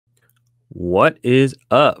What is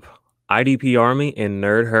up, IDP Army and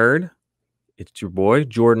Nerd Herd? It's your boy,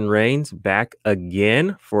 Jordan Rains, back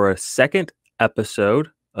again for a second episode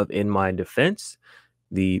of In My Defense,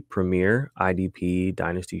 the premier IDP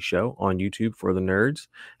Dynasty show on YouTube for the nerds.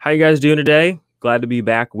 How you guys doing today? Glad to be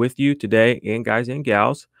back with you today, and guys and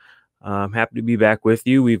gals. I'm happy to be back with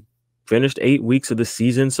you. We've finished 8 weeks of the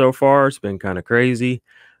season so far. It's been kind of crazy.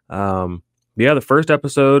 Yeah, the first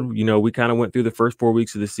episode, we kind of went through the first 4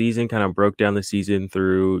 weeks of the season, kind of broke down the season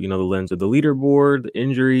through, the lens of the leaderboard, the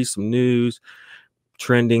injuries, some news,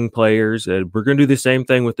 trending players. And we're going to do the same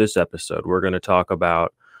thing with this episode. We're going to talk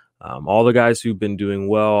about all the guys who've been doing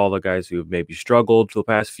well, all the guys who have maybe struggled for the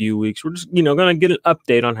past few weeks. We're just, going to get an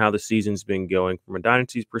update on how the season's been going from a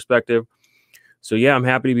Dynasty's perspective. So, yeah, I'm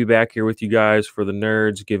happy to be back here with you guys for the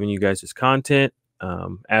nerds, giving you guys this content.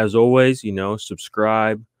 As always,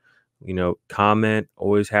 subscribe. Comment,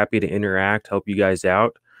 always happy to interact, help you guys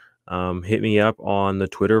out. Hit me up on the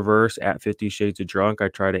Twitterverse at 50 Shades of Drunk. I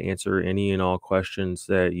try to answer any and all questions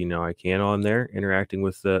that, I can on there, interacting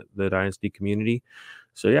with the Dynasty community.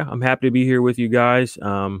 So yeah, I'm happy to be here with you guys.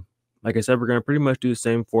 Like I said, we're going to pretty much do the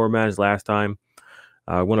same format as last time.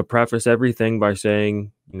 I want to preface everything by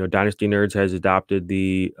saying, Dynasty Nerds has adopted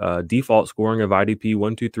the default scoring of IDP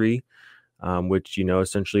 1, 2, 3. Which,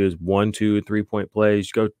 essentially is 1, 2, and 3 point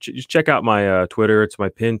plays. Just check out my Twitter. It's my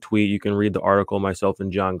pinned tweet. You can read the article myself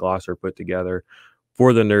and John Glosser put together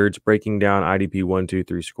for the nerds, breaking down IDP 1, 2,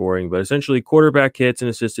 3 scoring. But essentially, quarterback hits and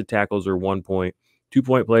assisted tackles are 1 point. 2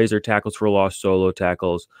 point plays are tackles for loss, solo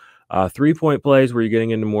tackles. 3 point plays where you're getting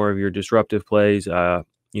into more of your disruptive plays.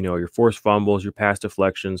 Your forced fumbles, your pass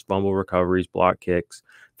deflections, fumble recoveries, block kicks,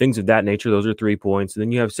 things of that nature. Those are 3 points. And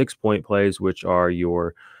then you have 6 point plays, which are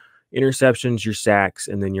your interceptions, your sacks,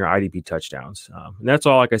 and then your IDP touchdowns. And that's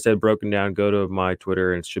all, like I said, broken down. Go to my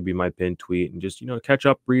Twitter, and it should be my pinned tweet, and just, catch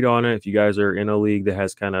up, read on it. If you guys are in a league that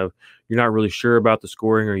has you're not really sure about the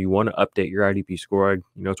scoring, or you want to update your IDP scoring,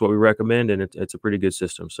 it's what we recommend, and it's a pretty good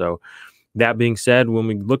system. So that being said, when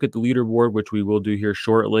we look at the leaderboard, which we will do here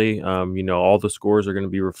shortly, all the scores are going to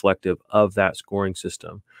be reflective of that scoring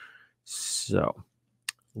system. So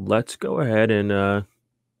let's go ahead and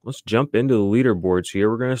let's jump into the leaderboards here.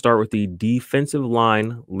 We're going to start with the defensive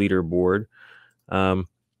line leaderboard.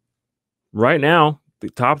 Right now, the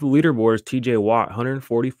top of the leaderboard is TJ Watt,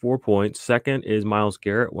 144 points. Second is Myles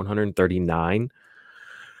Garrett, 139.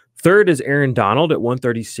 Third is Aaron Donald at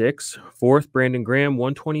 136. Fourth, Brandon Graham,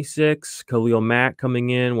 126. Khalil Mack coming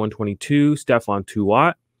in, 122. Stephon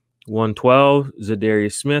Tuitt, 112.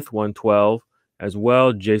 Zadarius Smith, 112 as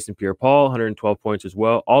well. Jason Pierre-Paul, 112 points as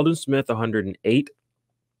well. Aldon Smith, 108.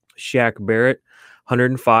 Shaq Barrett,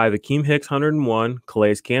 105. Akeem Hicks, 101.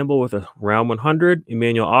 Calais Campbell with around 100.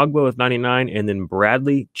 Emmanuel Ogbah with 99. And then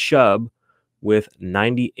Bradley Chubb with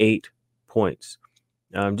 98 points.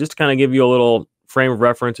 Just to kind of give you a little frame of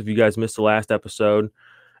reference, if you guys missed the last episode,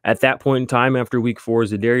 at that point in time after week 4,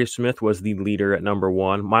 Zadarius Smith was the leader at number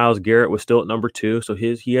 1. Myles Garrett was still at number 2, so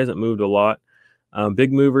he hasn't moved a lot.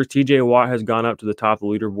 Big movers, TJ Watt has gone up to the top of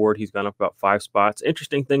the leaderboard. He's gone up about 5 spots.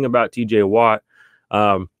 Interesting thing about TJ Watt,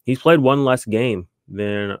 he's played 1 less game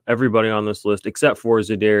than everybody on this list, except for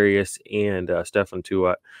Zadarius and Stephon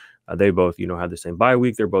Tuitt. They both, had the same bye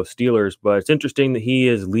week. They're both Steelers, but it's interesting that he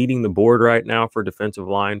is leading the board right now for defensive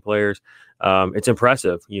line players. It's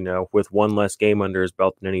impressive, with 1 less game under his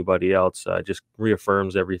belt than anybody else. Just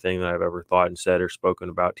reaffirms everything that I've ever thought and said or spoken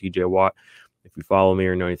about TJ Watt. If you follow me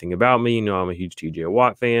or know anything about me, I'm a huge TJ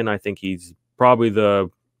Watt fan. I think he's probably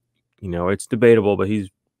it's debatable, but he's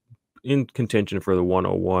in contention for the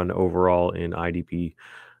 101 overall in IDP,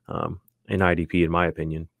 in my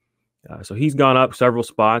opinion. So he's gone up several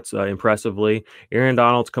spots impressively. Aaron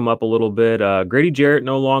Donald's come up a little bit. Grady Jarrett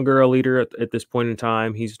no longer a leader at this point in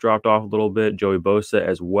time. He's dropped off a little bit. Joey Bosa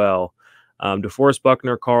as well. DeForest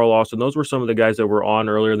Buckner, Carl Lawson, those were some of the guys that were on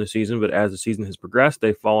earlier in the season, but as the season has progressed,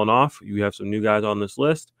 they've fallen off. You have some new guys on this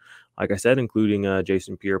list, like I said, including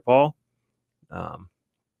Jason Pierre-Paul.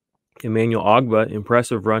 Emmanuel Ogbah,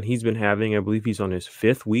 impressive run he's been having. I believe he's on his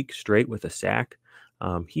 5th week straight with a sack.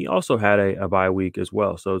 He also had a bye week as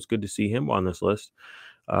well, so it's good to see him on this list.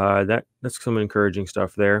 That's some encouraging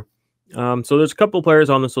stuff there. So there's a couple of players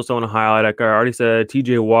on this list I want to highlight. Like I already said,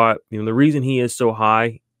 TJ Watt, the reason he is so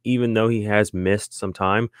high, even though he has missed some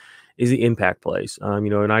time, is the impact plays. In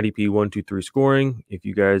IDP 1, 2, 3 scoring, if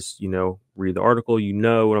you guys, read the article,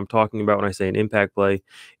 what I'm talking about when I say an impact play.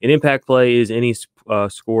 An impact play is any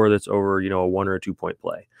score that's over, a 1 or a 2 point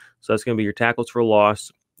play. So that's going to be your tackles for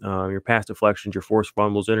loss, your pass deflections, your forced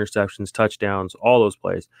fumbles, interceptions, touchdowns, all those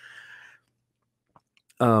plays.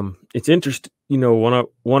 It's interesting, want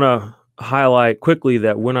to highlight quickly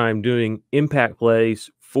that when I'm doing impact plays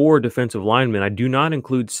for defensive linemen, I do not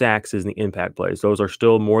include sacks as the impact plays. Those are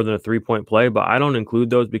still more than a 3-point play, but I don't include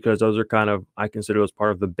those because those are kind of, I consider those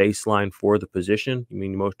part of the baseline for the position. I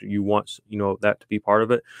mean, most of you want, that to be part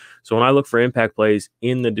of it. So when I look for impact plays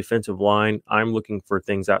in the defensive line, I'm looking for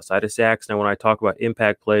things outside of sacks. Now, when I talk about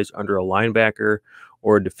impact plays under a linebacker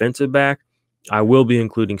or a defensive back, I will be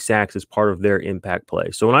including sacks as part of their impact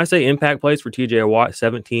plays. So when I say impact plays for TJ Watt,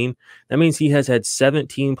 17, that means he has had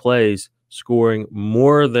 17 plays scoring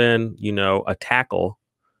more than, a tackle.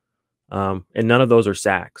 And none of those are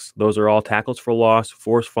sacks. Those are all tackles for loss,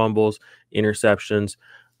 forced fumbles, interceptions,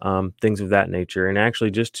 things of that nature. And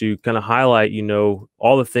actually, just to kind of highlight,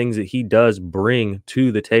 all the things that he does bring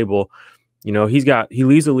to the table, he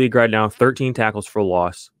leads the league right now, 13 tackles for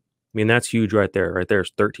loss. I mean, that's huge right there. Right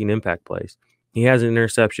there's 13 impact plays. He has an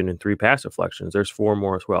interception and 3 pass deflections. There's 4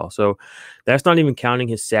 more as well. So that's not even counting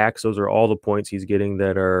his sacks. Those are all the points he's getting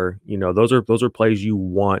that are, those are plays you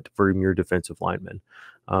want from your defensive lineman.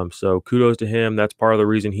 So kudos to him. That's part of the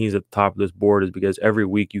reason he's at the top of this board, is because every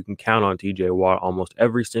week you can count on TJ Watt almost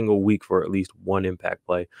every single week for at least one impact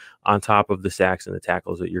play on top of the sacks and the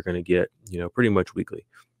tackles that you're going to get, pretty much weekly.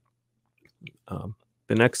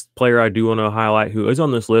 The next player I do want to highlight who is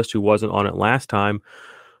on this list, who wasn't on it last time,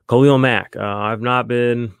 Khalil Mack. I've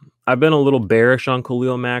been a little bearish on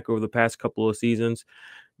Khalil Mack over the past couple of seasons,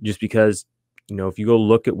 just because, if you go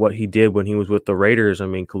look at what he did when he was with the Raiders, I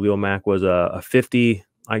mean, Khalil Mack was a 50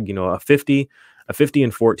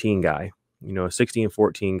 and 14 guy, a 60 and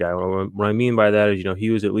 14 guy. What I mean by that is, he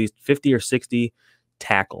was at least 50 or 60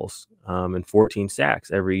 tackles and 14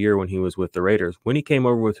 sacks every year when he was with the Raiders. When he came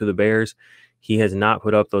over to the Bears, he has not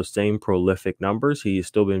put up those same prolific numbers. He's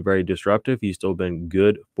still been very disruptive. He's still been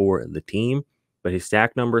good for the team, but his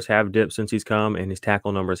sack numbers have dipped since he's come, and his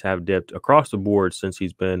tackle numbers have dipped across the board since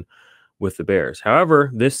he's been with the Bears.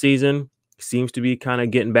 However, this season seems to be kind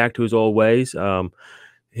of getting back to his old ways.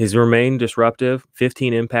 He's remained disruptive,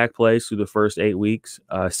 15 impact plays through the first 8 weeks,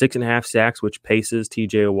 6.5 sacks, which paces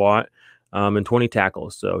TJ Watt, and 20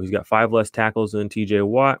 tackles. So he's got 5 less tackles than TJ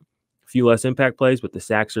Watt, a few less impact plays, but the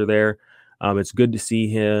sacks are there. It's good to see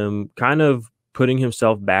him kind of putting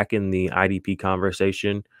himself back in the IDP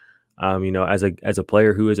conversation, as a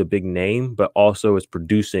player who is a big name, but also is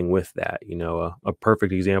producing with that. A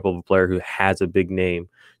perfect example of a player who has a big name,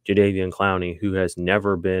 Jadeveon Clowney, who has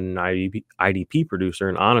never been an IDP producer.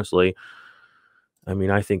 And honestly, I mean,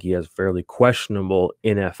 I think he has fairly questionable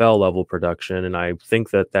NFL level production. And I think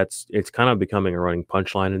it's kind of becoming a running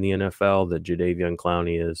punchline in the NFL that Jadeveon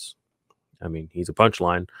Clowney is, he's a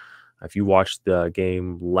punchline. If you watched the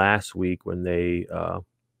game last week when the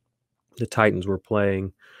Titans were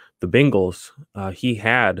playing the Bengals, he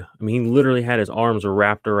literally had his arms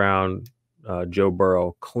wrapped around Joe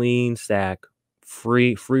Burrow, clean sack,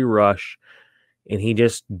 free rush, and he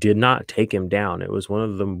just did not take him down. It was one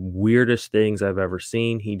of the weirdest things I've ever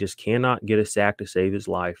seen. He just cannot get a sack to save his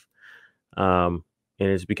life. And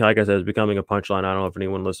it's because, like I said, it's becoming a punchline. I don't know if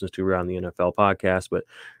anyone listens to Around the NFL podcast, but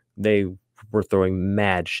they were throwing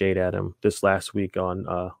mad shade at him this last week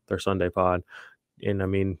on their Sunday pod. And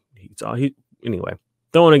anyway,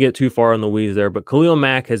 don't want to get too far in the weeds there, but Khalil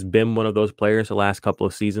Mack has been one of those players the last couple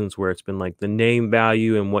of seasons where it's been like the name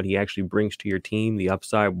value and what he actually brings to your team, the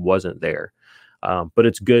upside wasn't there. But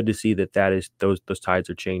it's good to see that those tides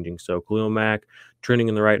are changing. So Khalil Mack trending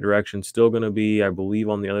in the right direction, still going to be, I believe,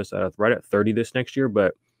 on the other side, right at 30 this next year,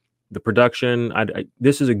 but the production,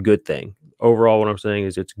 this is a good thing. Overall, what I'm saying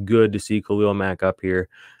is it's good to see Khalil Mack up here.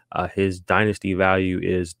 His dynasty value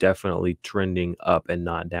is definitely trending up and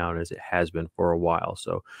not down as it has been for a while.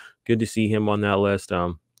 So good to see him on that list.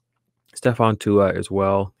 Stephon Tua as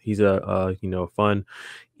well. He's a fun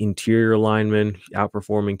interior lineman,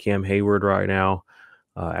 outperforming Cam Hayward right now.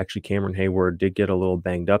 Actually, Cameron Hayward did get a little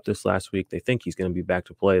banged up this last week. They think he's going to be back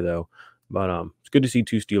to play though. But it's good to see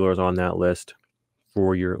 2 Steelers on that list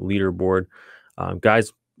for your leaderboard.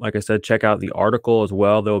 Guys, like I said, check out the article as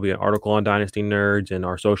well. There will be an article on Dynasty Nerds, and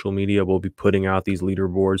our social media will be putting out these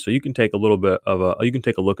leaderboards. So you can take a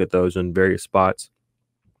look at those in various spots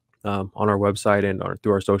on our website and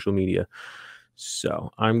through our social media. So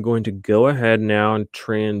I'm going to go ahead now and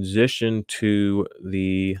transition to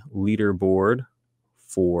the leaderboard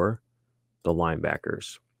for the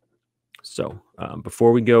linebackers. So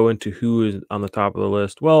before we go into who is on the top of the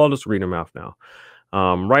list, well, I'll just read them off now.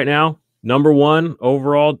 Right now, number 1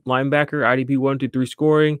 overall linebacker, IDP 123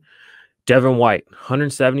 scoring, Devin White,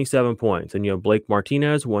 177 points. And you have Blake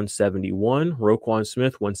Martinez, 171, Roquan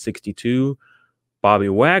Smith, 162, Bobby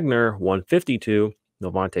Wagner, 152,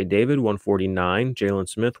 Levante David, 149. Jalen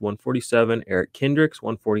Smith, 147. Eric Kendricks,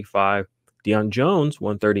 145. Deion Jones,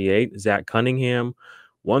 138. Zach Cunningham,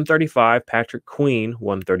 135. Patrick Queen,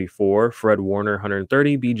 134. Fred Warner,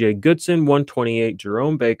 130. BJ Goodson, 128.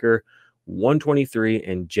 Jerome Baker, 123.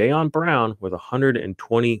 And Jayon Brown with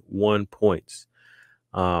 121 points.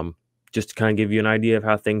 Just to kind of give you an idea of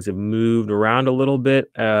how things have moved around a little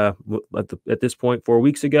bit at this point 4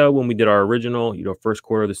 weeks ago when we did our original, first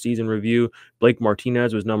quarter of the season review. Blake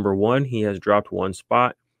Martinez was number 1. He has dropped 1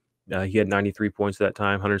 spot. He had 93 points at that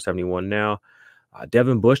time, 171 now.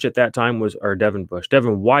 Devin White at that time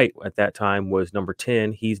was number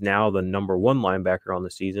 10. He's now the number 1 linebacker on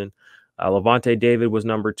the season. Levante David was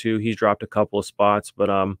number 2. He's dropped a couple of spots, but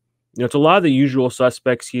it's a lot of the usual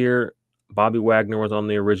suspects here. Bobby Wagner was on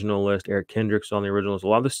the original list. Eric Kendricks was on the original list. A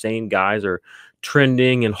lot of the same guys are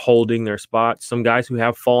trending and holding their spots. Some guys who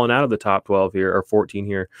have fallen out of the top 12 here, or 14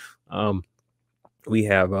 here. We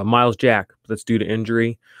have Myles Jack. That's due to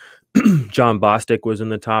injury. John Bostic was in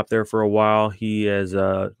the top there for a while. He has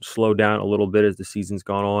slowed down a little bit as the season's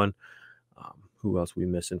gone on. Who else are we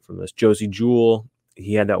missing from this? Josie Jewell.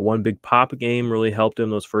 He had that one big pop game, really helped him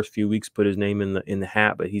those first few weeks, put his name in the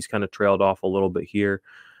hat, but he's kind of trailed off a little bit here.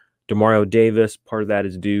 Demario Davis, part of that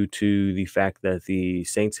is due to the fact that the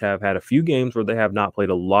Saints have had a few games where they have not played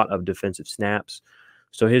a lot of defensive snaps.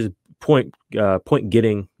 So his point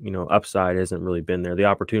getting, upside hasn't really been there. The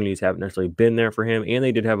opportunities haven't necessarily been there for him. And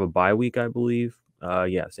they did have a bye week, I believe.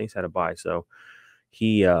 Saints had a bye. So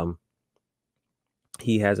he hasn't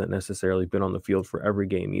necessarily been on the field for every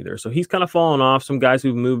game either. So he's kind of fallen off. Some guys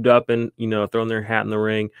who've moved up and, thrown their hat in the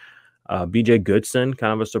ring. BJ Goodson,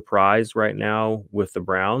 kind of a surprise right now with the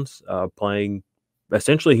Browns, playing.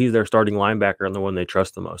 Essentially, he's their starting linebacker and the one they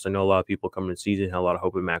trust the most. I know a lot of people coming into the season had a lot of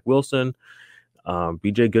hope in Mac Wilson.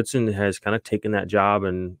 BJ Goodson has kind of taken that job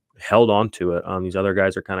and held on to it. These other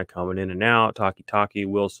guys are kind of coming in and out. Taki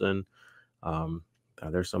Wilson.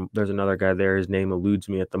 There's another guy there. His name eludes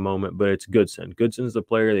me at the moment, but it's Goodson. Goodson's the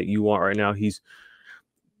player that you want right now. He's,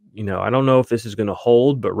 I don't know if this is going to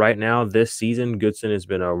hold, but right now this season, Goodson has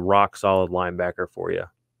been a rock solid linebacker for you,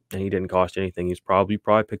 and he didn't cost anything. You probably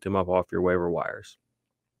picked him up off your waiver wires.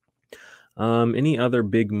 Any other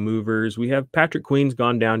big movers? We have Patrick Queen's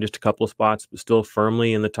gone down just a couple of spots, but still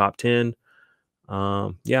firmly in the top 10.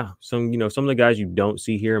 Some of the guys you don't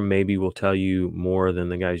see here maybe will tell you more than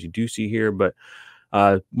the guys you do see here, but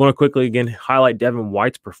want to quickly again highlight Devin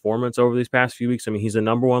White's performance over these past few weeks. I mean, he's the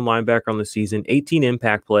number 1 linebacker on the season, 18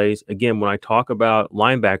 impact plays. Again, when I talk about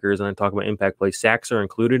linebackers and I talk about impact plays, sacks are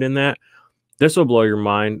included in that. This will blow your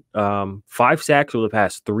mind. 5 sacks over the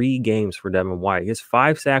past 3 games for Devin White. He has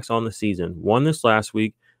 5 sacks on the season. 1 this last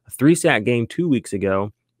week, a 3-sack game 2 weeks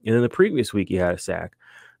ago, and then the previous week he had a sack.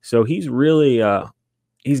 So he's really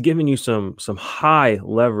he's giving you some high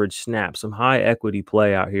leverage snaps, some high equity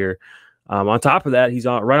play out here. On top of that, he's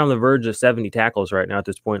right on the verge of 70 tackles right now at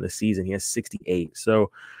this point in the season. He has 68. So, I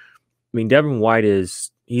mean, Devin White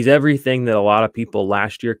he's everything that a lot of people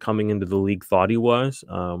last year coming into the league thought he was.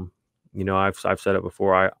 I've said it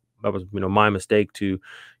before. That was my mistake too.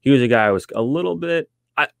 He was a guy who was a little bit.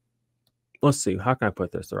 Let's see, how can I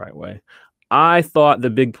put this the right way? I thought the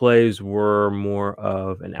big plays were more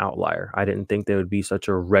of an outlier. I didn't think they would be such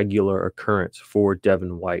a regular occurrence for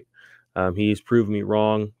Devin White. He's proved me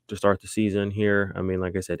wrong to start the season here. I mean,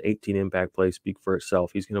 like I said, 18 impact plays speak for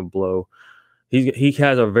itself. He's going to blow. He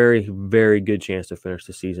has a very, very good chance to finish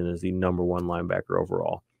the season as the number 1 linebacker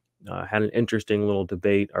overall. Had an interesting little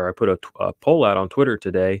debate, or I put a poll out on Twitter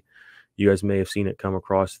today. You guys may have seen it come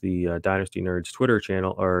across the Dynasty Nerds Twitter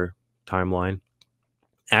channel or timeline,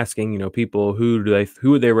 asking people who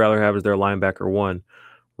would they rather have as their linebacker 1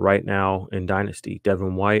 right now in Dynasty,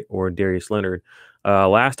 Devin White or Darius Leonard.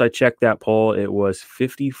 Last I checked that poll, it was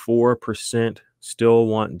 54% still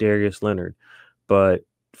want Darius Leonard. But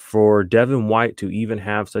for Devin White to even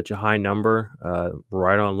have such a high number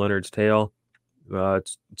right on Leonard's tail,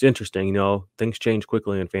 it's interesting. Things change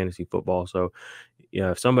quickly in fantasy football. So,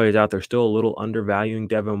 if somebody's out there still a little undervaluing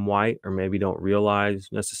Devin White, or maybe don't realize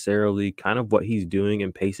necessarily kind of what he's doing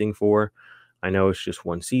and pacing for, I know it's just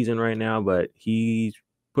 1 season right now, but he's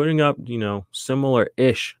putting up,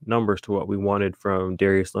 similar-ish numbers to what we wanted from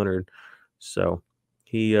Darius Leonard. So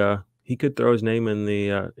he could throw his name in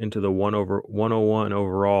the into the 101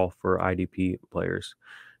 overall for IDP players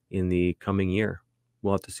in the coming year.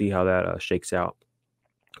 We'll have to see how that shakes out.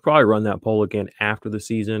 Probably run that poll again after the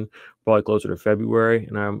season, probably closer to February,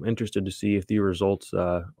 and I'm interested to see if the results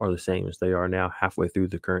are the same as they are now halfway through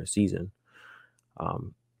the current season.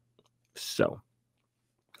 So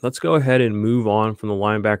let's go ahead and move on from the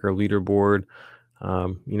linebacker leaderboard.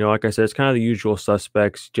 You know, like I said, it's kind of the usual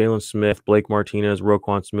suspects: Jalen Smith, Blake Martinez,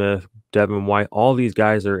 Roquan Smith, Devin White. All these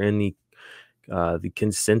guys are in the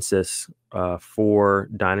consensus for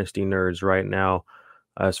Dynasty Nerds right now.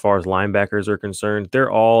 As far as linebackers are concerned,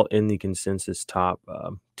 they're all in the consensus top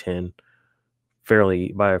 10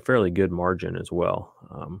 by a fairly good margin as well.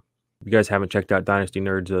 If you guys haven't checked out Dynasty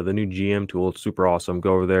Nerds, the new GM tool, it's super awesome.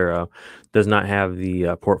 Go over there. Does not have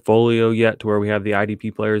the portfolio yet to where we have the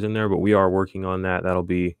IDP players in there, but we are working on that.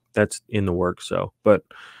 That's in the works. So, but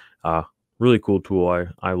really cool tool.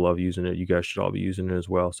 I love using it. You guys should all be using it as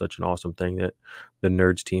well. Such an awesome thing that the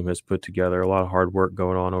Nerds team has put together. A lot of hard work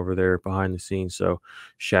going on over there behind the scenes. So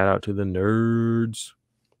shout out to the Nerds.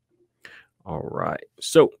 All right.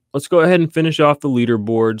 So let's go ahead and finish off the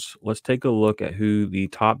leaderboards. Let's take a look at who the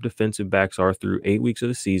top defensive backs are through 8 weeks of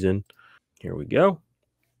the season. Here we go.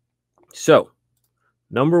 So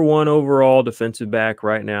number 1 overall defensive back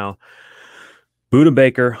right now, Budda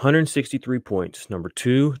Baker, 163 points. Number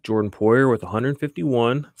 2, Jordan Poyer with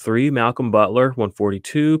 151. 3, Malcolm Butler,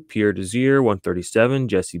 142. Pierre Desir, 137.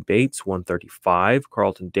 Jesse Bates, 135.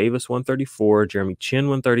 Carlton Davis, 134. Jeremy Chin,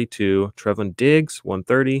 132. Trevon Diggs,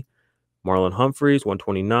 130. Marlon Humphreys,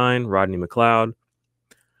 129. Rodney McLeod,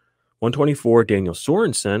 124. Daniel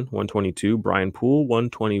Sorensen, 122. Brian Poole,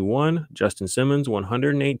 121. Justin Simmons,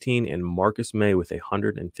 118. And Marcus May with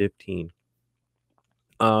 115.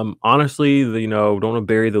 Honestly, don't want to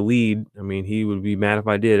bury the lead. I mean, he would be mad if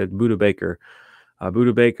I did. At Budda Baker.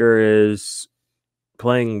 Budda Baker is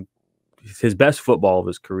playing his best football of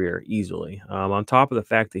his career easily. On top of the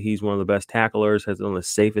fact that he's one of the best tacklers, has one of the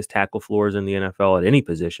safest tackle floors in the NFL at any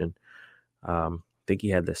position. I think he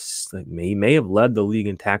had this. He may have led the league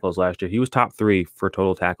in tackles last year. He was top 3 for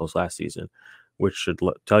total tackles last season, which should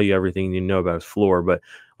tell you everything you know about his floor. But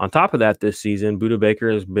on top of that, this season, Budda Baker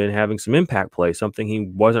has been having some impact play, something he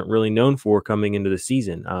wasn't really known for coming into the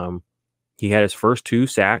season. He had his first 2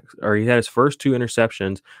 sacks, or he had his first 2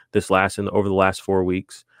 interceptions over the last 4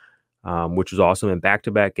 weeks, which was awesome. In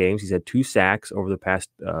back-to-back games, he's had 2 sacks over the past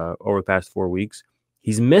 4 weeks.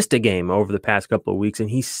 He's missed a game over the past couple of weeks, and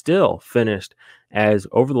he's still finished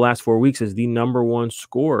over the last 4 weeks as the number 1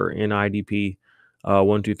 scorer in IDP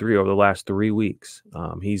 1, 2, 3 over the last 3 weeks.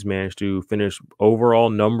 He's managed to finish overall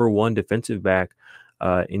number 1 defensive back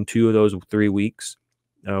in 2 of those 3 weeks,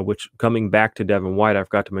 which, coming back to Devin White, I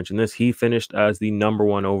forgot to mention this, he finished as the number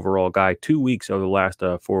 1 overall guy 2 weeks over the last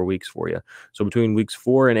 4 weeks for you. So between weeks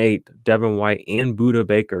 4 and 8, Devin White and Budda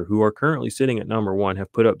Baker, who are currently sitting at number 1,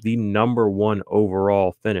 have put up the number 1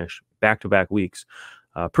 overall finish back-to-back weeks.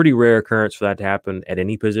 Pretty rare occurrence for that to happen at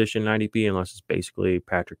any position in IDP, unless it's basically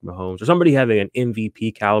Patrick Mahomes or somebody having an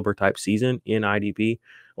MVP caliber type season in IDP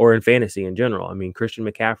or in fantasy in general. I mean, Christian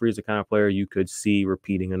McCaffrey is the kind of player you could see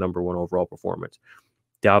repeating a number 1 overall performance.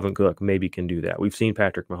 Dalvin Cook maybe can do that. We've seen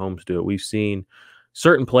Patrick Mahomes do it. We've seen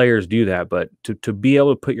certain players do that, but to be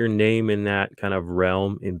able to put your name in that kind of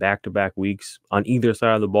realm in back-to-back weeks on either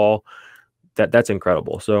side of the ball, that's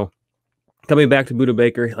incredible. So coming back to Budda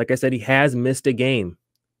Baker, like I said, he has missed a game,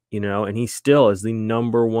 and he still is the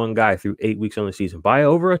number 1 guy through 8 weeks on the season by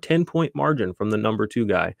over a 10-point margin from the number 2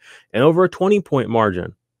 guy and over a 20-point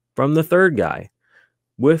margin from the 3rd guy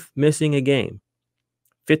with missing a game.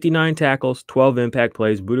 59 tackles, 12 impact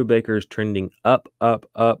plays. Budda Baker is trending up, up,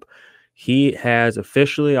 up. He has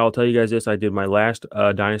officially, I'll tell you guys this, I did my last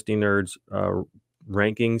Dynasty Nerds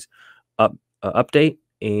rankings update,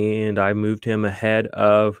 and I moved him ahead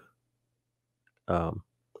of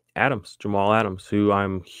Jamal Adams, who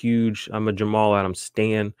I'm a Jamal Adams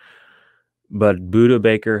stan. But Budda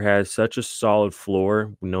Baker has such a solid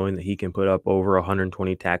floor, knowing that he can put up over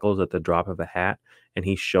 120 tackles at the drop of a hat. And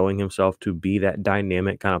he's showing himself to be that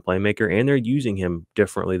dynamic kind of playmaker. And they're using him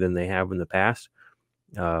differently than they have in the past.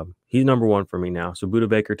 He's number 1 for me now. So Budda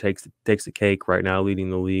Baker takes the cake right now, leading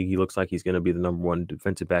the league. He looks like he's going to be the number 1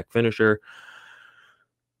 defensive back finisher.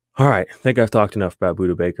 All right. I think I've talked enough about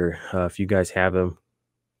Budda Baker. If you guys have him,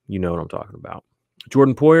 you know what I'm talking about.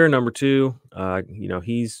 Jordan Poyer, number 2.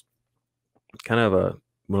 He's kind of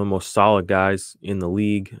one of the most solid guys in the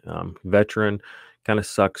league. Veteran. Kind of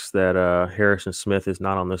sucks that Harrison Smith is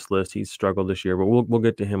not on this list. He's struggled this year, but we'll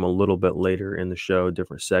get to him a little bit later in the show,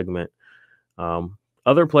 different segment.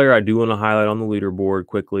 Other player I do want to highlight on the leaderboard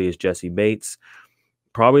quickly is Jesse Bates.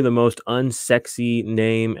 Probably the most unsexy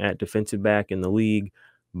name at defensive back in the league,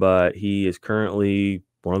 but he is currently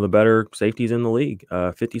one of the better safeties in the league.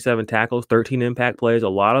 57 tackles, 13 impact plays. A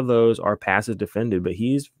lot of those are passes defended, but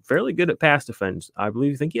he's fairly good at pass defense. I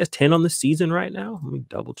think he has 10 on the season right now. Let me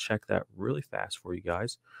double check that really fast for you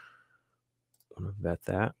guys. I want to vet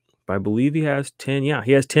that. But I believe he has 10. Yeah,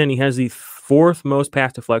 he has 10. He has the fourth most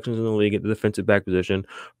pass deflections in the league at the defensive back position.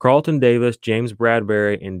 Carlton Davis, James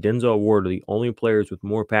Bradbury, and Denzel Ward are the only players with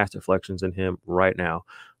more pass deflections than him right now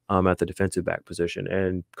at the defensive back position.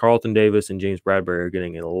 And Carlton Davis and James Bradbury are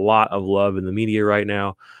getting a lot of love in the media right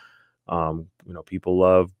now. People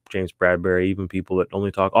love James Bradbury. Even people that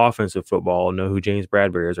only talk offensive football know who James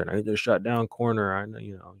Bradbury is. I need to shut down corner. I know,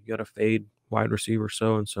 you got to fade wide receiver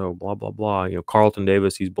so-and-so, blah, blah, blah. Carlton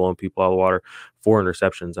Davis, he's blowing people out of the water. 4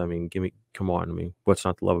 interceptions. I mean, come on. I mean, what's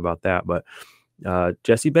not to love about that? But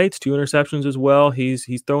Jesse Bates, 2 interceptions as well. He's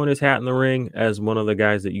throwing his hat in the ring as one of the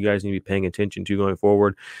guys that you guys need to be paying attention to going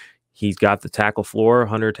forward. He's got the tackle floor,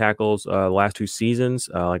 100 tackles last 2 seasons.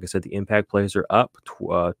 Like I said, the impact plays are up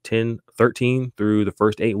 13 through the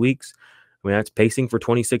first 8 weeks. I mean, that's pacing for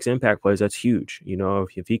 26 impact plays. That's huge.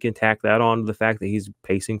 If he can tack that on to the fact that he's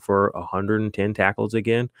pacing for 110 tackles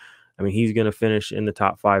again, I mean, he's going to finish in the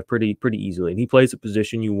top 5 pretty easily. And he plays the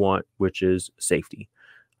position you want, which is safety.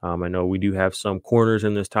 I know we do have some corners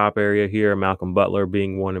in this top area here, Malcolm Butler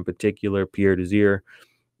being one in particular, Pierre Desir.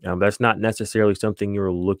 That's not necessarily something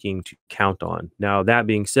you're looking to count on. Now, that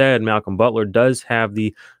being said, Malcolm Butler does have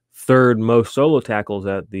the 3rd most solo tackles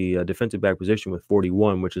at the defensive back position with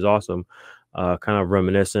 41, which is awesome. Kind of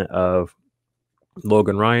reminiscent of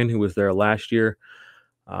Logan Ryan, who was there last year.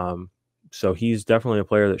 So he's definitely a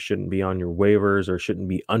player that shouldn't be on your waivers or shouldn't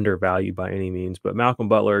be undervalued by any means. But Malcolm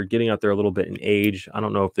Butler getting out there a little bit in age. I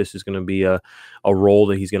don't know if this is going to be a role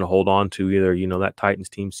that he's going to hold on to either. That Titans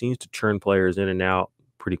team seems to churn players in and out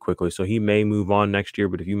pretty quickly. So he may move on next year.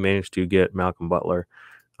 But if you manage to get Malcolm Butler,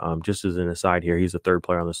 just as an aside here, he's the 3rd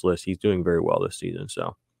player on this list. He's doing very well this season.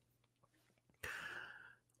 So,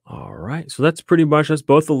 all right. So that's pretty much,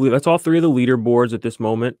 that's all 3 of the leaderboards at this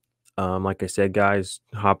moment. Like I said, guys,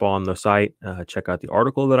 hop on the site, check out the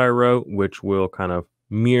article that I wrote, which will kind of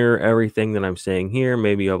mirror everything that I'm saying here.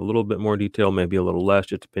 Maybe a little bit more detail, maybe a little less,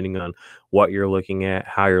 just depending on what you're looking at,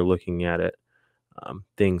 how you're looking at it,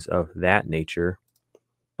 things of that nature.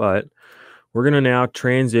 But we're going to now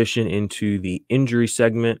transition into the injury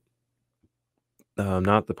segment.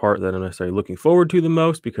 Not the part that I'm necessarily looking forward to the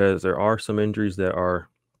most, because there are some injuries that are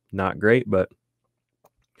not great, but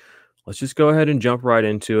let's just go ahead and jump right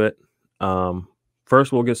into it.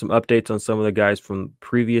 First, we'll get some updates on some of the guys from the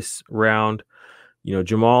previous round.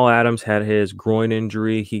 Jamal Adams had his groin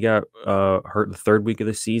injury. He got hurt the 3rd week of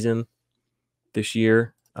the season this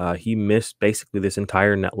year. He missed basically this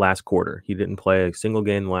entire last quarter. He didn't play a single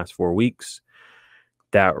game in the last 4 weeks.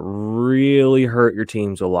 That really hurt your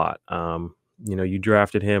teams a lot. You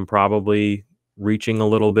drafted him probably reaching a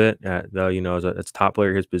little bit at the, as a top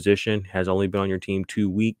player, his position, has only been on your team 2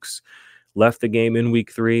 weeks, left the game in week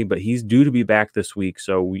 3, but he's due to be back this week.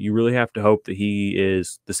 So you really have to hope that he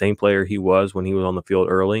is the same player he was when he was on the field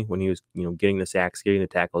early, when he was, getting the sacks, getting the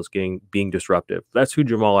tackles, being disruptive. That's who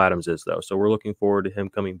Jamal Adams is, though. So we're looking forward to him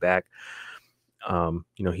coming back.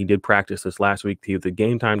 He did practice this last week. The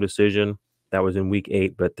game time decision that was in week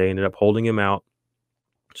 8, but they ended up holding him out.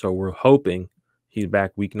 So we're hoping he's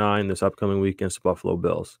back week 9 this upcoming week against the Buffalo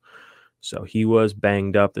Bills. So he was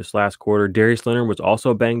banged up this last quarter. Darius Leonard was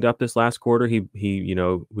also banged up this last quarter. He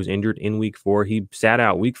was injured in week 4. He sat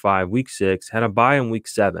out week 5, week 6, had a bye in week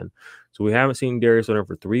 7. So we haven't seen Darius Leonard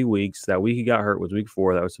for 3 weeks. That week he got hurt was week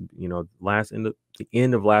 4. That was the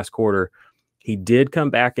end of last quarter. He did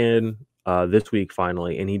come back in this week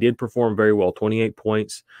finally, and he did perform very well. 28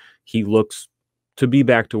 points. He looks to be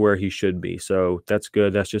back to where he should be. So that's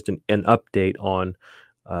good. That's just an update on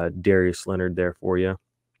Darius Leonard there for you.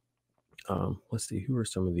 Let's see, who are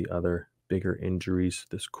some of the other bigger injuries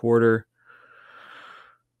this quarter?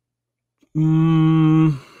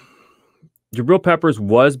 Jabril Peppers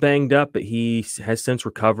was banged up, but he has since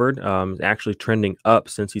recovered. Actually trending up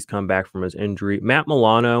since he's come back from his injury. Matt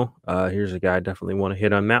Milano, here's a guy I definitely want to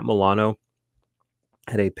hit on. Matt Milano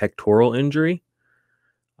had a pectoral injury,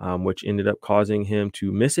 which ended up causing him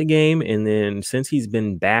to miss a game. And then since he's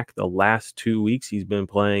been back the last 2 weeks, he's been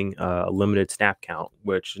playing a limited snap count,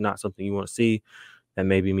 which is not something you want to see. That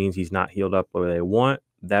maybe means he's not healed up the way they want.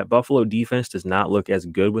 That Buffalo defense does not look as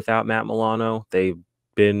good without Matt Milano. They've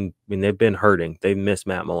been hurting. They miss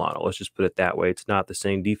Matt Milano. Let's just put it that way. It's not the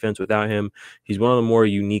same defense without him. He's one of the more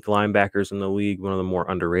unique linebackers in the league, one of the more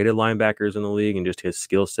underrated linebackers in the league, and just his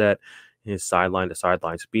skill set, his sideline to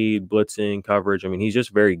sideline speed, blitzing, coverage. I mean, he's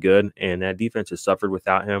just very good, and that defense has suffered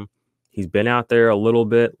without him. He's been out there a little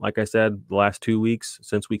bit, like I said, the last 2 weeks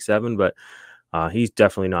since week 7, but he's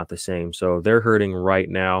definitely not the same. So they're hurting right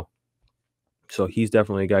now. So he's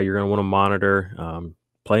definitely a guy you're going to want to monitor.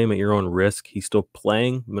 Play him at your own risk. He's still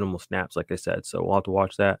playing minimal snaps, like I said, so we'll have to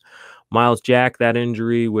watch that. Myles Jack, that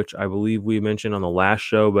injury, which I believe we mentioned on the last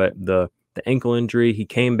show, but the the ankle injury. He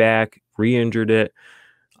came back, re-injured it.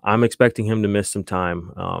 I'm expecting him to miss some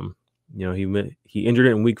time. He injured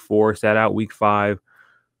it in week 4, sat out week 5,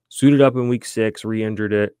 suited up in week 6,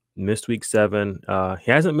 re-injured it, missed week 7.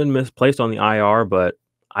 He hasn't been misplaced on the IR, but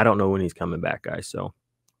I don't know when he's coming back, guys. So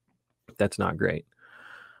that's not great.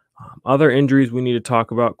 Other injuries we need to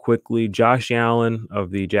talk about quickly. Josh Allen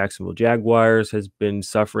of the Jacksonville Jaguars has been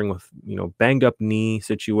suffering with, banged up knee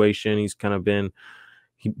situation. He's kind of been,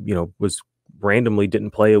 was randomly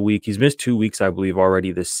didn't play a week. He's missed 2 weeks, I believe,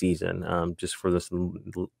 already this season, just for this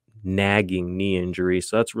nagging knee injury.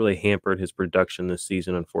 So that's really hampered his production this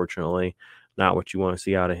season, unfortunately. Not what you want to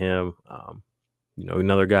see out of him.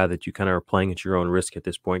 Another guy that you kind of are playing at your own risk at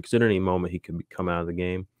this point, because at any moment he could come out of the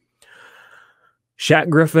game. Shaq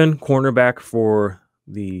Griffin, cornerback for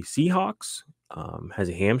the Seahawks, has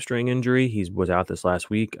a hamstring injury. He was out this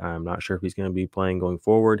last week. I'm not sure if he's going to be playing going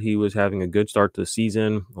forward. He was having a good start to the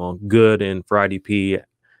season. Well, good in for IDP,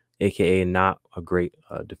 a.k.a. not a great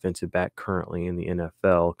defensive back currently in the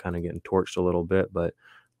NFL, kind of getting torched a little bit. But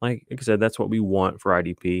like I said, that's what we want for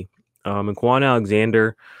IDP. And Quan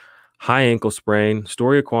Alexander, high ankle sprain.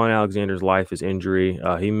 Story of Quan Alexander's life is injury.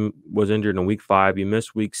 He was injured in week 5. He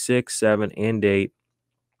missed week 6, 7, and 8.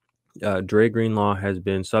 Dre Greenlaw has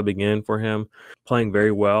been subbing in for him, playing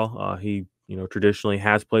very well. He, traditionally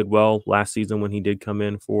has played well last season when he did come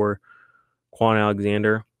in for Quan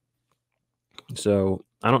Alexander. So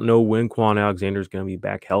I don't know when Quan Alexander is going to be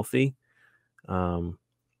back healthy. I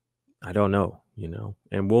don't know.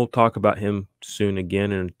 And we'll talk about him soon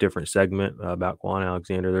again in a different segment about Quan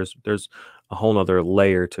Alexander. There's a whole nother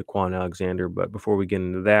layer to Quan Alexander, but before we get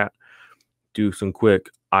into that, do some quick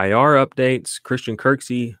IR updates. Christian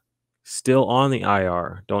Kirksey still on the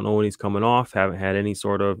IR. Don't know when he's coming off. Haven't had any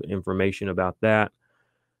sort of information about that.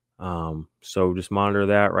 So just monitor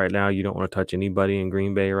that right now. You don't want to touch anybody in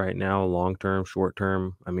Green Bay right now, long-term,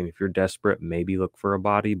 short-term. I mean, if you're desperate, maybe look for a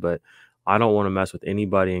body, but I don't want to mess with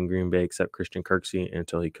anybody in Green Bay except Christian Kirksey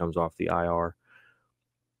until he comes off the IR.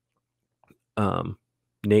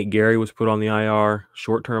 Nate Gary was put on the IR,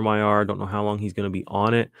 short-term IR. Don't know how long he's going to be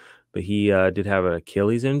on it, but he did have an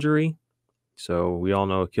Achilles injury. So we all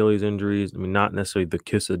know Achilles injuries, not necessarily the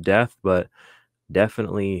kiss of death, but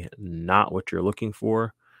definitely not what you're looking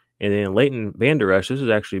for. And then Leighton Vander Esh, this is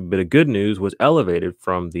actually a bit of good news, was elevated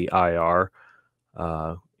from the IR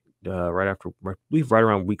right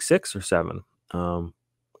around week 6 or 7. And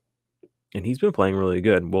he's been playing really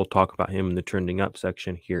good. We'll talk about him in the trending up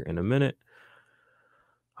section here in a minute.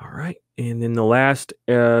 All right. And then the last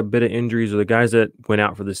bit of injuries are the guys that went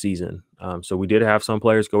out for the season. So we did have some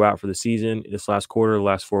players go out for the season this last quarter, the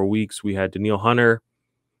last 4 weeks. We had Danielle Hunter.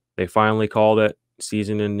 They finally called it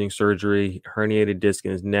season-ending surgery, herniated disc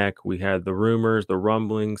in his neck. We had the rumors, the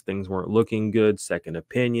rumblings, things weren't looking good, second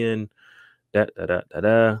opinion.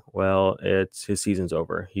 Well, his season's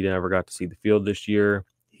over. He never got to see the field this year.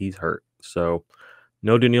 He's hurt. So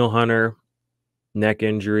no Danielle Hunter. Neck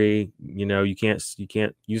injury, you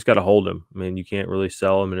just got to hold him. You can't really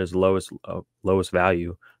sell him at his lowest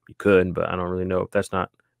value. You could, but I don't really know if that's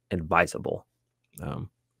not advisable.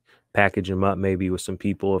 Package him up maybe with some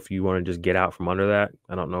people if you want to just get out from under that.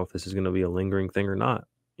 I don't know if this is going to be a lingering thing or not.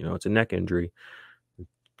 It's a neck injury.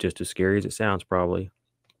 Just as scary as it sounds, probably.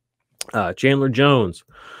 Chandler Jones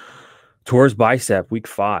tore his bicep week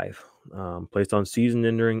 5. Placed on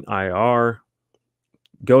season-ending IR.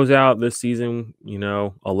 Goes out this season,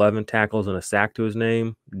 11 tackles and a sack to his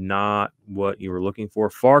name. Not what you were looking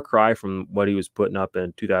for. Far cry from what he was putting up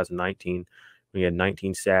in 2019. He had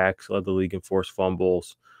 19 sacks, led the league in forced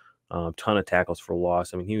fumbles, ton of tackles for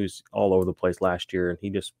loss. He was all over the place last year, and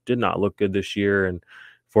he just did not look good this year. And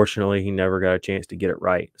fortunately, he never got a chance to get it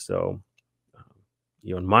right. So,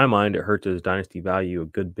 in my mind, it hurts his dynasty value a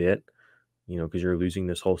good bit, because you're losing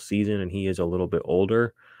this whole season, and he is a little bit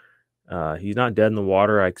older. He's not dead in the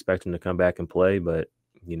water. I expect him to come back and play, but,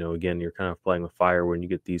 again, you're kind of playing with fire when you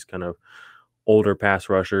get these kind of older pass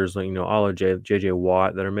rushers, like, a la J.J.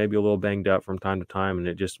 Watt that are maybe a little banged up from time to time,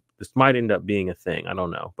 and this might end up being a thing. I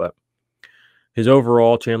don't know, but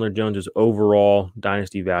Chandler Jones's overall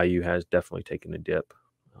dynasty value has definitely taken a dip.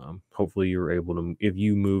 Hopefully you were able to, if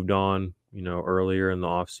you moved on, earlier in the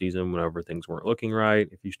off season, whenever things weren't looking right,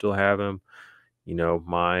 if you still have him,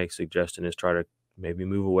 my suggestion is try to maybe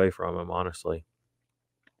move away from him, honestly.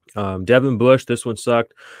 Devin Bush, this one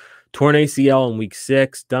sucked. Torn ACL in week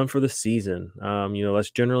 6, done for the season.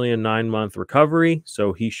 That's generally a 9-month recovery,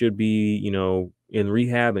 so he should be, in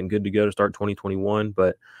rehab and good to go to start 2021,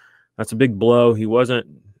 but that's a big blow. He wasn't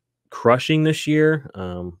crushing this year.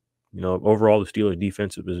 overall, the Steelers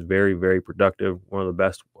defense was very, very productive. One of the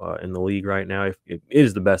best in the league right now. If it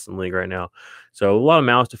is the best in the league right now. So a lot of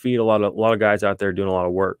mouths to feed, a lot of guys out there doing a lot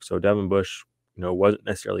of work. So Devin Bush, wasn't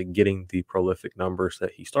necessarily getting the prolific numbers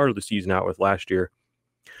that he started the season out with last year.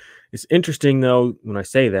 It's interesting though, when I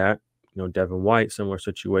say that, Devin White, similar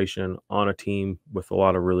situation on a team with a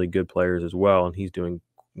lot of really good players as well, and he's doing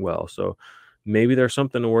well. So maybe there's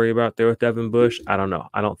something to worry about there with Devin Bush. I don't know.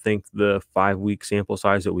 I don't think the 5-week sample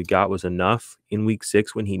size that we got was enough. In week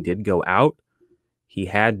 6, when he did go out, he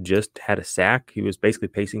had just had a sack. He was basically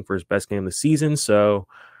pacing for his best game of the season. So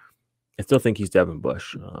I still think he's Devin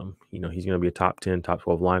Bush. He's going to be a top 10, top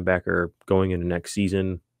 12 linebacker going into next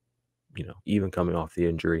season, even coming off the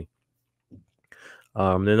injury.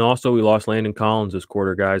 Then also we lost Landon Collins this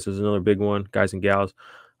quarter, guys. This is another big one, guys and gals.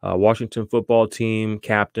 Washington football team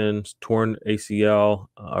captain, torn ACL,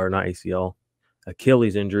 or not ACL,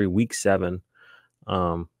 Achilles injury, week 7.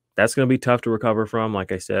 That's going to be tough to recover from.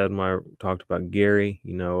 Like I said, when I talked about Gary,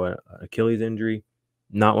 Achilles injury,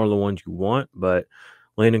 not one of the ones you want, but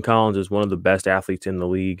Landon Collins is one of the best athletes in the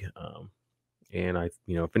league. And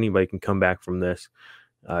if anybody can come back from this,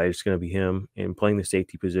 it's going to be him. And playing the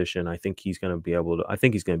safety position, I think he's going to be able to. I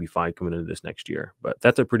think he's going to be fine coming into this next year. But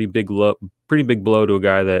that's a pretty big blow to a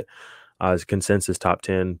guy that is a consensus top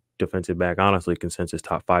 10 defensive back. Honestly, consensus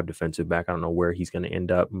top 5 defensive back. I don't know where he's going to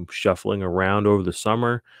end up shuffling around over the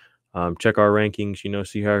summer. Check our rankings.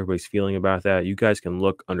 See how everybody's feeling about that. You guys can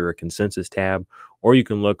look under a consensus tab, or you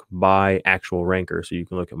can look by actual ranker. So you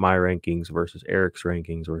can look at my rankings versus Eric's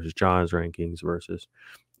rankings versus John's rankings versus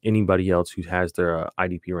anybody else who has their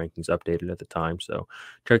IDP rankings updated at the time. So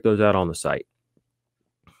check those out on the site.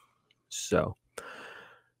 So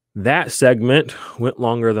that segment went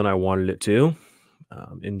longer than I wanted it to.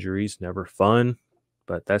 Injuries, never fun,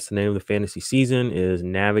 but that's the name of the fantasy season, is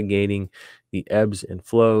navigating the ebbs and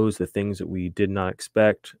flows, the things that we did not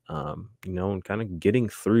expect, and kind of getting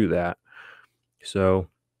through that. So,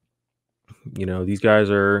 these guys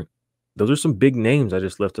those are some big names I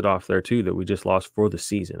just lifted off there too that we just lost for the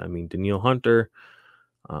season. I mean, Danielle Hunter,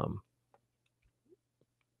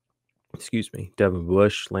 Devin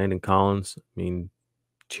Bush, Landon Collins,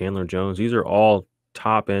 Chandler Jones. These are all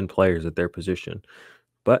top end players at their position.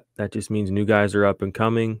 But that just means new guys are up and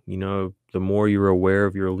coming. The more you're aware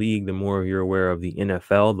of your league, the more you're aware of the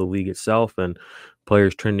NFL, the league itself, and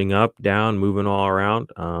players trending up, down, moving all around.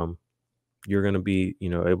 You're going to be,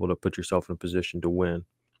 able to put yourself in a position to win.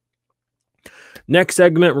 Next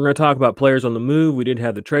segment, we're going to talk about players on the move. We did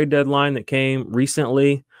have the trade deadline that came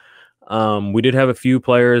recently. We did have a few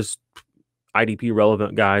players, IDP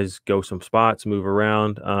relevant guys, go some spots, move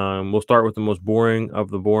around. We'll start with the most boring of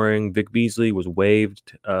the boring. Vic Beasley was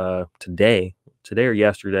waived today or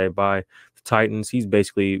yesterday by the Titans. He's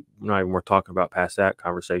basically not even worth talking about past that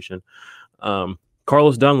conversation.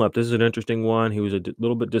 Carlos Dunlap, this is an interesting one. He was a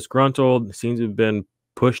little bit disgruntled. Seems to have been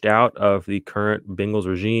pushed out of the current Bengals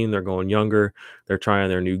regime. They're going younger. They're trying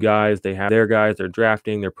their new guys. They have their guys. They're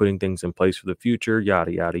drafting. They're putting things in place for the future,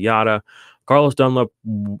 yada, yada, yada. Carlos Dunlap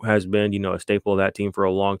has been, a staple of that team for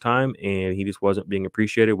a long time, and he just wasn't being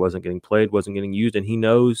appreciated, wasn't getting played, wasn't getting used, and he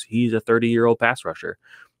knows he's a 30-year-old pass rusher.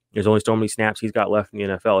 There's only so many snaps he's got left in the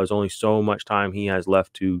NFL. There's only so much time he has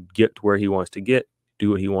left to get to where he wants to get,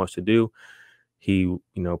 do what he wants to do. He,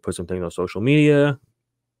 put some things on social media.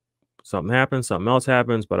 Something happens, something else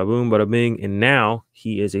happens, bada boom, bada bing, and now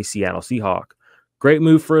he is a Seattle Seahawk. Great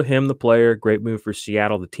move for him, the player. Great move for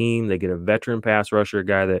Seattle, the team. They get a veteran pass rusher, a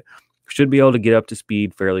guy that should be able to get up to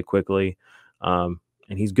speed fairly quickly. And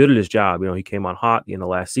he's good at his job. He came on hot the end of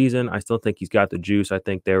last season. I still think he's got the juice. I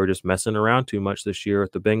think they were just messing around too much this year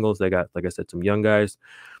with the Bengals. They got, like I said, some young guys.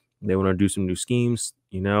 They want to do some new schemes.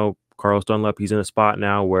 Carlos Dunlap, he's in a spot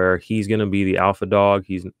now where he's going to be the alpha dog.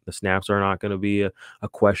 The snaps are not going to be a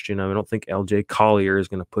question. I don't think LJ Collier is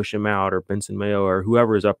going to push him out, or Benson Mayo, or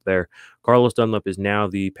whoever is up there. Carlos Dunlap is now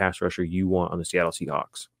the pass rusher you want on the Seattle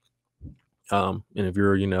Seahawks. And if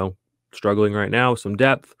you're, struggling right now with some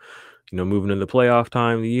depth, moving into the playoff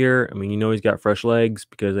time of the year, he's got fresh legs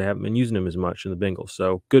because they haven't been using him as much in the Bengals.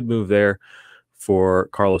 So good move there for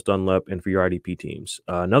Carlos Dunlap and for your IDP teams.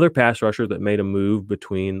 Another pass rusher that made a move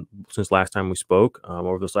since last time we spoke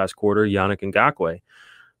over this last quarter, Yannick Ngakoue.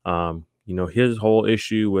 His whole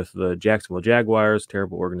issue with the Jacksonville Jaguars,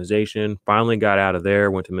 terrible organization, finally got out of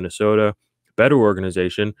there, went to Minnesota, better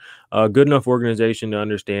organization, good enough organization to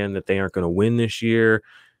understand that they aren't going to win this year.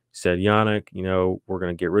 Said, Yannick, we're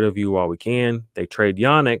going to get rid of you while we can. They trade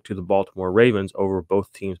Yannick to the Baltimore Ravens over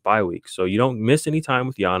both teams' bye weeks. So you don't miss any time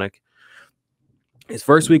with Yannick. His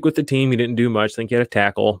first week with the team, he didn't do much. I think he had a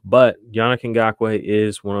tackle, but Yannick Ngakoue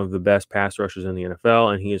is one of the best pass rushers in the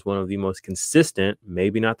NFL, and he is one of the most consistent,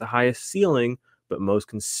 maybe not the highest ceiling, but most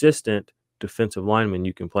consistent defensive lineman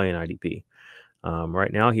you can play in IDP.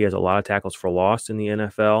 Right now, he has a lot of tackles for loss in the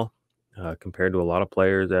NFL compared to a lot of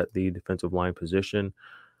players at the defensive line position.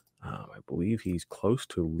 I believe he's close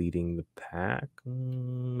to leading the pack.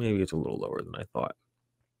 Maybe it's a little lower than I thought.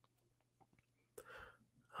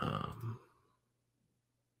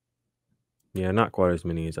 Yeah, not quite as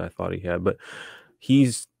many as I thought he had, but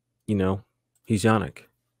he's Yannick.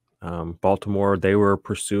 Baltimore, they were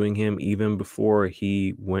pursuing him even before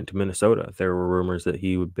he went to Minnesota. There were rumors that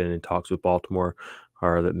he had been in talks with Baltimore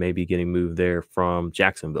or that maybe getting moved there from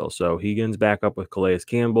Jacksonville. So he ends back up with Calais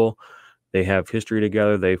Campbell. They have history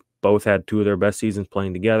together. They've both had two of their best seasons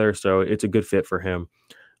playing together. So it's a good fit for him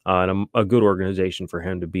and a good organization for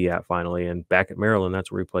him to be at finally. And back at Maryland,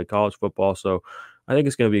 that's where he played college football. So I think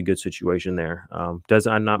it's going to be a good situation there. I'm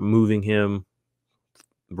not moving him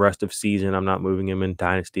rest of season. I'm not moving him in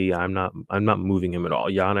Dynasty. I'm not moving him at all.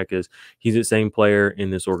 Yannick he's the same player in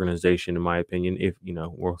this organization, in my opinion. If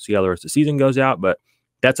we'll see how the rest of the season goes out, but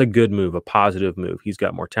that's a good move, a positive move. He's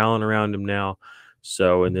got more talent around him now.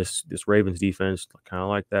 So in this Ravens defense, kind of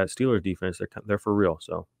like that Steelers defense, they're for real.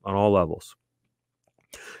 So on all levels.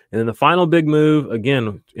 And then the final big move,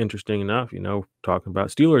 again, interesting enough, talking about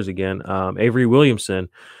Steelers again, Avery Williamson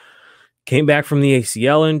came back from the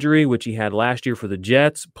ACL injury, which he had last year for the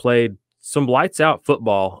Jets, played some lights out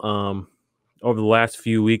football over the last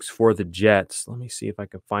few weeks for the Jets. Let me see if I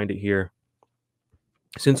can find it here.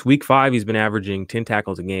 Since week 5, he's been averaging 10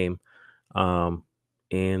 tackles a game. And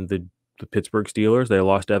the Pittsburgh Steelers, they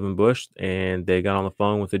lost Devin Bush, and they got on the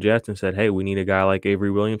phone with the Jets and said, hey, we need a guy like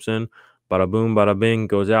Avery Williamson. Bada boom, bada bing,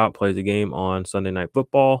 goes out, plays a game on Sunday Night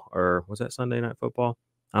Football, or was that Sunday Night Football?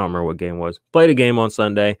 I don't remember what game it was. Played a game on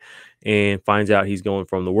Sunday and finds out he's going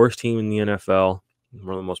from the worst team in the NFL,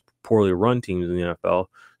 one of the most poorly run teams in the NFL,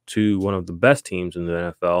 to one of the best teams in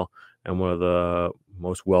the NFL and one of the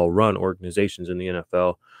most well-run organizations in the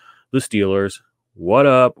NFL, the Steelers. What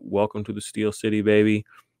up? Welcome to the Steel City, baby.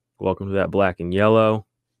 Welcome to that black and yellow.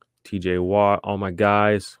 TJ Watt, all my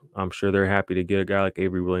guys. I'm sure they're happy to get a guy like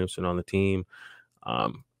Avery Williamson on the team.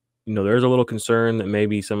 There's a little concern that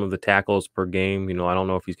maybe some of the tackles per game, I don't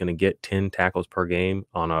know if he's going to get 10 tackles per game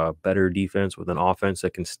on a better defense with an offense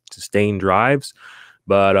that can sustain drives.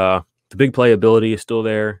 But the big playability is still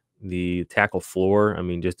there. The tackle floor,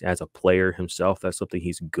 just as a player himself, that's something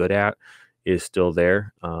he's good at, is still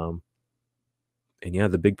there. And yeah,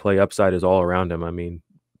 the big play upside is all around him.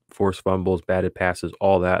 Forced fumbles, batted passes,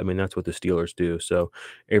 all that. That's what the Steelers do. So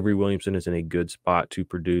Avery Williamson is in a good spot to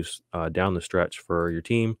produce down the stretch for your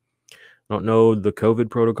team. I don't know, the COVID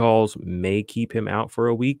protocols may keep him out for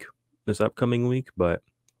a week, this upcoming week, but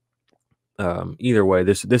either way,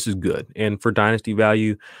 this is good. And for dynasty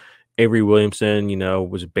value, Avery Williamson,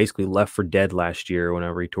 was basically left for dead last year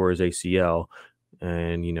whenever he tore his ACL.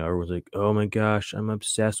 And, everyone's like, oh my gosh, I'm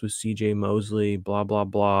obsessed with CJ Mosley, blah, blah,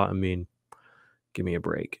 blah. Give me a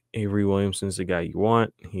break. Avery Williamson's the guy you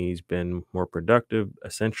want. He's been more productive.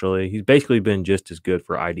 Essentially, he's basically been just as good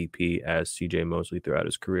for IDP as CJ Mosley throughout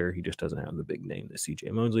his career. He just doesn't have the big name that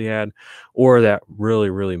CJ Mosley had or that really,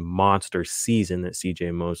 really monster season that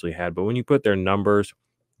CJ Mosley had. But when you put their numbers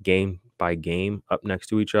game by game up next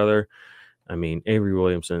to each other, Avery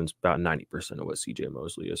Williamson's about 90% of what CJ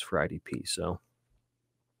Mosley is for IDP. So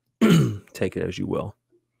take it as you will.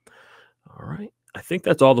 All right. I think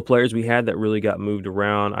that's all the players we had that really got moved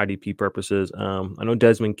around IDP purposes. I know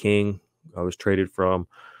Desmond King was traded from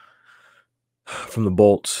the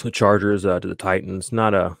Bolts, the Chargers, to the Titans.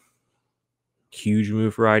 Not a huge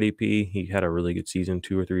move for IDP. He had a really good season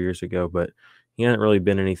 2 or 3 years ago, but he hasn't really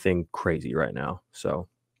been anything crazy right now. So,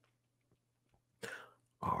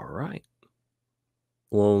 all right.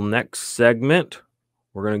 Well, next segment,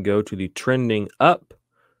 we're going to go to the trending up,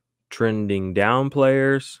 trending down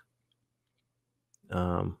players.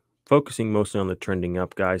 Focusing mostly on the trending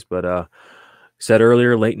up guys, but said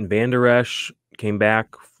earlier, Leighton Vander Esh came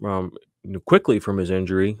back from quickly from his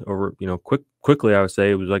injury. Quickly, I would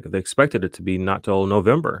say it was like they expected it to be not till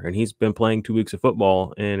November, and he's been playing 2 weeks of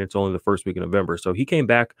football, and it's only the first week of November. So he came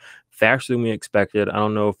back faster than we expected. I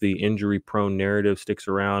don't know if the injury-prone narrative sticks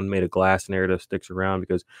around, made a glass narrative sticks around,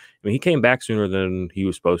 because he came back sooner than he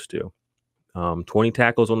was supposed to. 20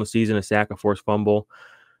 tackles on the season, a sack, a forced fumble.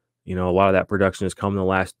 A lot of that production has come in the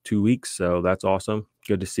last 2 weeks, so that's awesome.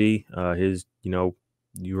 Good to see.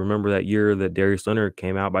 You remember that year that Darius Leonard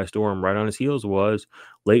came out by storm. Right on his heels was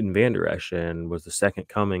Leighton Vander Esh, and was the second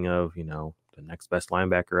coming of, the next best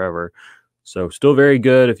linebacker ever. So still very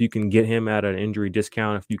good if you can get him at an injury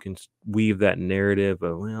discount. If you can weave that narrative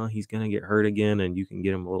of, well, he's going to get hurt again and you can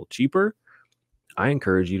get him a little cheaper, I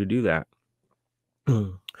encourage you to do that.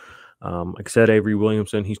 Like I said, Avery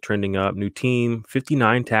Williamson, he's trending up. New team,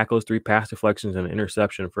 59 tackles, 3 pass deflections, and an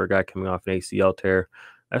interception for a guy coming off an ACL tear.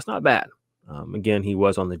 That's not bad. Again, he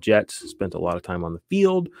was on the Jets, spent a lot of time on the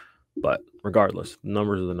field, but regardless,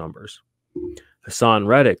 numbers are the numbers. Hassan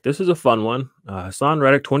Reddick, this is a fun one. Hassan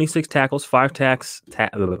Reddick, 26 tackles, 5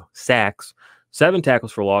 sacks, 7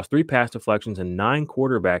 tackles for loss, 3 pass deflections, and 9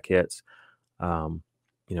 quarterback hits.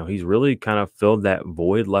 He's really kind of filled that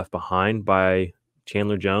void left behind by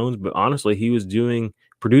Chandler Jones, but honestly, he was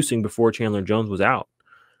producing before Chandler Jones was out.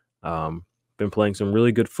 Been playing some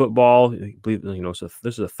really good football. I believe, so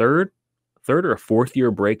this is a third or a fourth year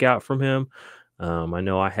breakout from him. I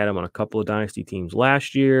know I had him on a couple of dynasty teams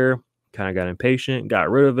last year. Kind of got impatient, got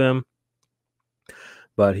rid of him,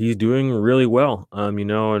 but he's doing really well.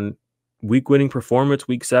 And week winning performance,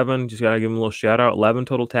 week 7, just got to give him a little shout out. 11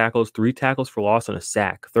 total tackles, 3 tackles for loss and a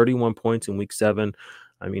sack, 31 points in week 7.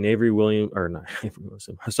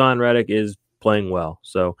 Hassan Reddick is playing well.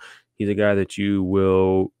 So he's a guy that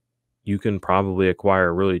you can probably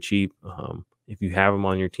acquire really cheap. If you have him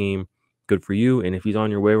on your team, good for you. And if he's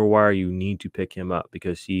on your waiver wire, you need to pick him up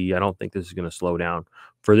because I don't think this is going to slow down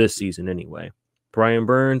for this season anyway. Brian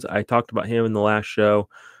Burns, I talked about him in the last show.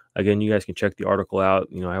 Again, you guys can check the article out.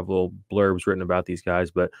 I have little blurbs written about these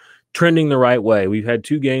guys, but trending the right way. We've had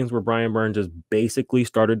 2 games where Brian Burns has basically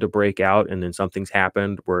started to break out, and then something's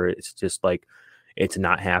happened where it's just like it's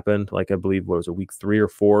not happened. Like I believe what was it, week 3 or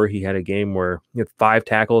 4, he had a game where he had 5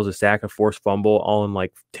 tackles, a sack, a forced fumble, all in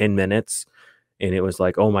like 10 minutes. And it was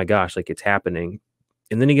like, oh my gosh, like it's happening.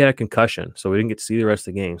 And then he got a concussion, so we didn't get to see the rest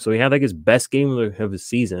of the game. So he had like his best game of his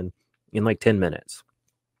season in like 10 minutes.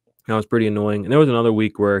 That was pretty annoying. And there was another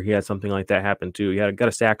week where he had something like that happen too. He got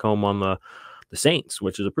a sack home on the Saints,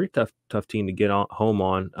 which is a pretty tough team to get home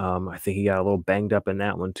on. I think he got a little banged up in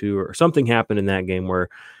that one too, or something happened in that game where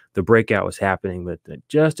the breakout was happening, but it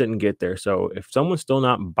just didn't get there. So if someone's still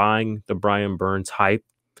not buying the Brian Burns hype,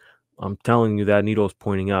 I'm telling you that needle is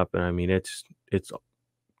pointing up. And I mean, it's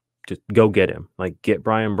just go get him. Like, get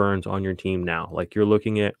Brian Burns on your team now. Like, you're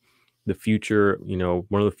looking at the future,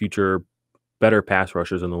 one of the future better pass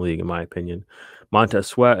rushers in the league, in my opinion. Montez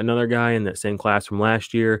Sweat, another guy in that same class from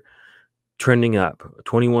last year, trending up.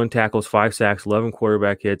 21 tackles, 5 sacks, 11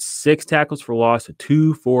 quarterback hits, 6 tackles for loss,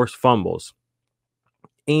 2 forced fumbles.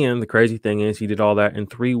 And the crazy thing is he did all that in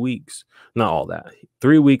 3 weeks. Not all that.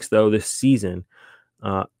 3 weeks, though, this season.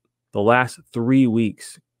 The last 3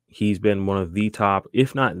 weeks, he's been one of the top,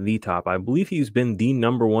 if not the top. I believe he's been the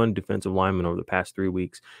number 1 defensive lineman over the past 3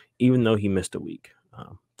 weeks, even though he missed a week.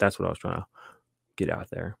 That's what I was trying to get out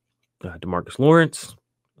there. DeMarcus Lawrence,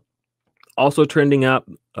 also trending up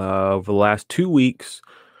over the last 2 weeks.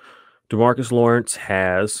 DeMarcus Lawrence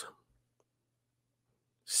has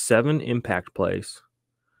 7 impact plays,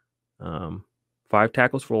 5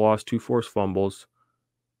 tackles for loss, 2 forced fumbles,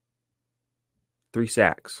 3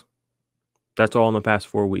 sacks. That's all in the past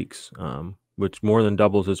 4 weeks, which more than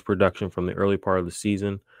doubles his production from the early part of the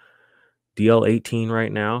season. DL 18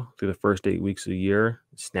 right now through the first 8 weeks of the year.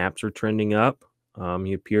 Snaps are trending up.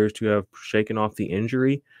 He appears to have shaken off the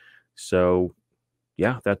injury. So,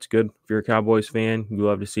 yeah, that's good. If you're a Cowboys fan, you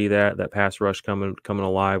love to see that pass rush coming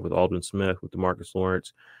alive with Aldon Smith, with DeMarcus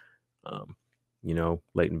Lawrence.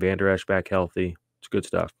 Leighton Vander Esh back healthy. It's good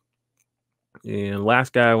stuff. And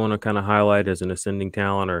last guy I want to kind of highlight as an ascending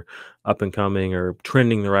talent or up and coming or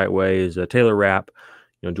trending the right way is Taylor Rapp.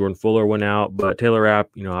 Jordan Fuller went out, but Taylor Rapp,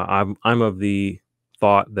 I'm of the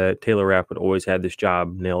thought that Taylor Rapp would always had this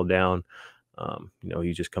job nailed down.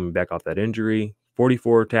 He's just coming back off that injury.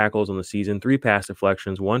 44 tackles on the season, 3 pass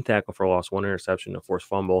deflections, 1 tackle for loss, 1 interception, a forced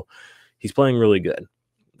fumble. He's playing really good.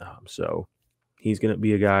 So he's going to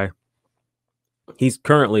be a guy. He's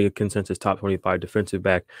currently a consensus top 25 defensive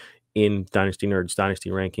back in Dynasty Nerds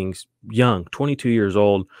Dynasty Rankings. Young, 22 years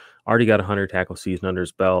old, already got a 100 tackle season under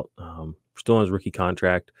his belt. Still on his rookie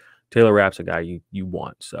contract. Taylor Rapp's a guy you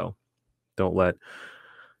want. So don't let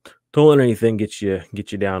anything get you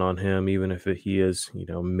down on him, even if he is,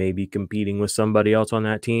 maybe competing with somebody else on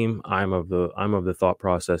that team. I'm of the thought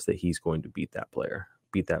process that he's going to beat that player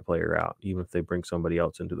out, even if they bring somebody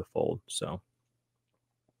else into the fold. So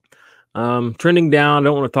trending down, I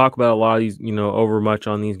don't want to talk about a lot of these, over much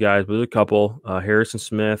on these guys, but there's a couple. Harrison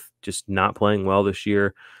Smith just not playing well this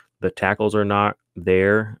year. The tackles are not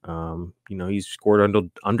there. He's scored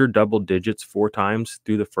under double digits 4 times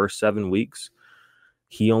through the first 7 weeks.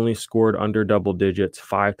 He only scored under double digits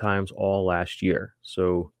 5 times all last year.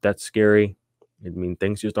 So that's scary. I mean,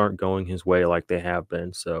 things just aren't going his way like they have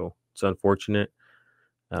been. So it's unfortunate.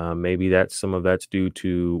 Maybe some of that's due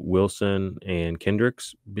to Wilson and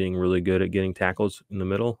Kendricks being really good at getting tackles in the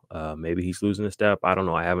middle. Maybe he's losing a step. I don't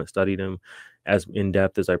know. I haven't studied him as in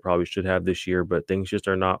depth as I probably should have this year, but things just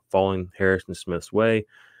are not falling Harrison Smith's way.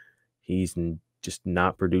 He's just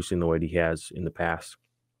not producing the way he has in the past.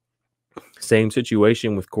 Same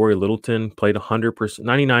situation with Corey Littleton. Played 100%,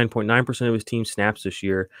 99.9% of his team snaps this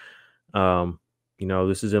year.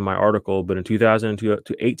 This is in my article, but in 2002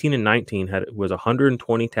 to 18 and 19 was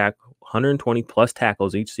 120 plus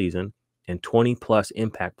tackles each season and 20 plus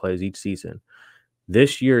impact plays each season.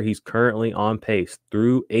 This year, he's currently on pace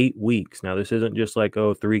through 8 weeks. Now, this isn't just like,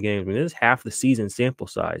 3 games. I mean, this is half the season sample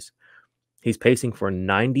size. He's pacing for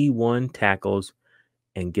 91 tackles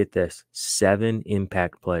and get this, 7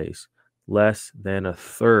 impact plays, less than a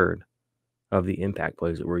third of the impact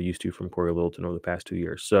plays that we're used to from Corey Littleton over the past 2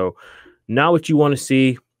 years. So not what you want to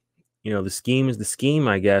see. The scheme is the scheme,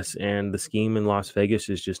 I guess, and the scheme in Las Vegas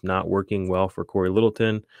is just not working well for Corey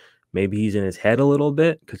Littleton. Maybe he's in his head a little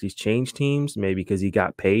bit because he's changed teams. Maybe because he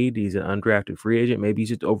got paid. He's an undrafted free agent. Maybe he's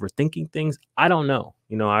just overthinking things. I don't know.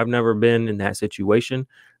 I've never been in that situation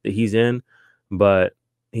that he's in, but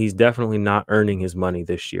he's definitely not earning his money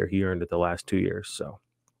this year. He earned it the last 2 years. So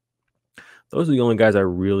those are the only guys I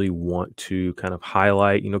really want to kind of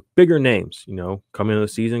highlight, bigger names, coming into the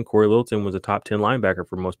season. Corey Littleton was a top 10 linebacker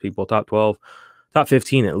for most people, top 12, top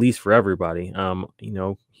 15, at least for everybody.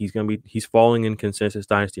 He's falling in consensus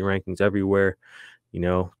dynasty rankings everywhere,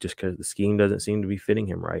 just because the scheme doesn't seem to be fitting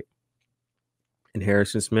him right. And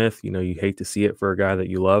Harrison Smith, you hate to see it for a guy that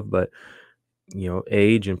you love, but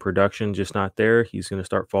age and production just not there. He's going to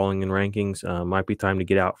start falling in rankings. Might be time to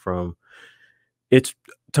get out from. It's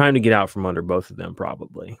time to get out from under both of them,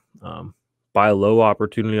 probably. Buy a low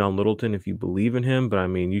opportunity on Littleton if you believe in him, but I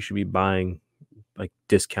mean, you should be buying like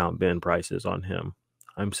discount bin prices on him.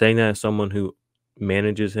 I'm saying that as someone who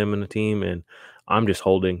manages him in a team, and I'm just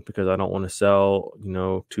holding because I don't want to sell, I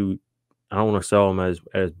don't want to sell him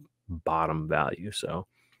as bottom value. So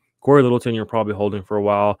Corey Littleton, you're probably holding for a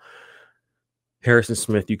while. Harrison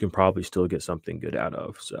Smith, you can probably still get something good out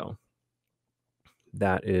of. So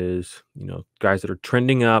that is, guys that are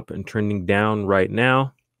trending up and trending down right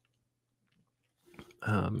now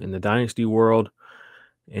in the dynasty world.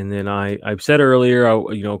 And then I've said earlier, I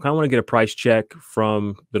kind of want to get a price check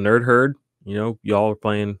from the Nerd Herd. Y'all are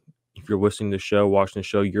playing. If you're listening to the show, watching the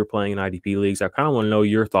show, you're playing in IDP leagues. I kind of want to know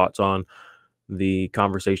your thoughts on the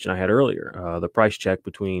conversation I had earlier. The price check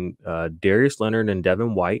between Darius Leonard and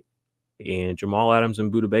Devin White and Jamal Adams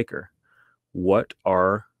and Budda Baker. What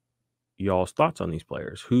are y'all's thoughts on these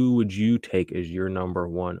players? Who would you take as your number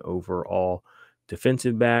 1 overall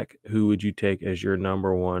defensive back? Who would you take as your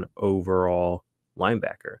number 1 overall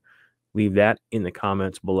linebacker? Leave that in the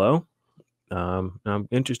comments below. I'm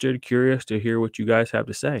interested, curious to hear what you guys have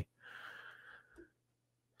to say.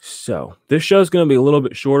 So this show is going to be a little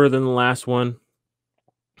bit shorter than the last one.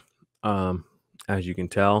 As you can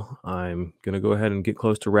tell, I'm going to go ahead and get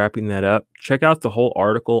close to wrapping that up. Check out the whole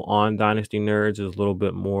article on Dynasty Nerds. It's a little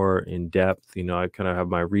bit more in depth. I kind of have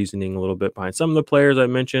my reasoning a little bit behind some of the players I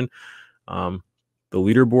mentioned. The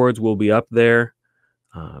leaderboards will be up there.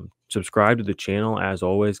 Subscribe to the channel as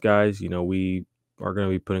always, guys. We are going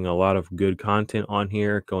to be putting a lot of good content on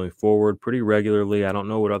here going forward pretty regularly. I don't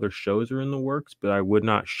know what other shows are in the works, but it would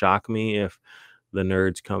not shock me if the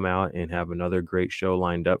nerds come out and have another great show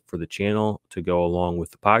lined up for the channel to go along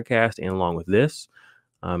with the podcast and along with this,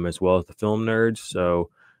 as well as the film nerds. So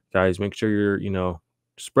guys, make sure you're,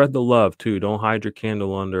 spread the love too. Don't hide your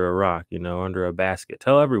candle under a rock, under a basket.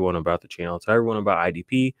 Tell everyone about the channel. Tell everyone about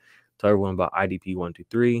IDP. Tell everyone about IDP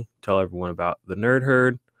 123. Tell everyone about the Nerd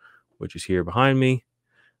Herd, which is here behind me.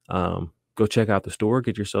 Go check out the store.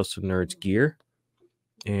 Get yourself some Nerds gear.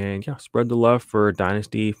 And yeah, spread the love for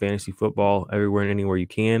Dynasty Fantasy Football everywhere and anywhere you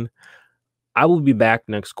can. I will be back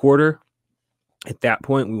next quarter. At that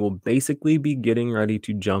point, we will basically be getting ready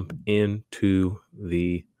to jump into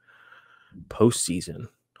the postseason.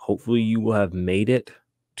 Hopefully, you will have made it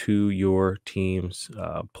to your team's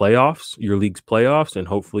playoffs, your league's playoffs, and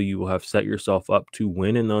hopefully you will have set yourself up to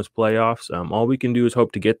win in those playoffs. All we can do is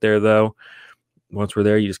hope to get there, though. Once we're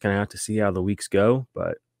there, you just kind of have to see how the weeks go.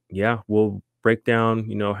 But yeah, we'll break down,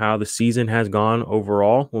 how the season has gone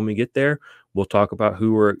overall when we get there. We'll talk about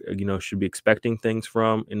who we're, should be expecting things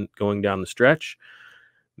from in going down the stretch.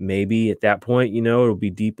 Maybe at that point, it'll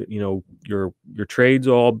be deep, your trades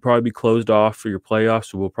will all probably be closed off for your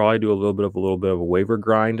playoffs. So we'll probably do a little bit of a waiver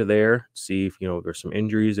grind there. See if, there's some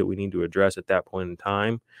injuries that we need to address at that point in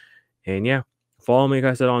time. And yeah, follow me,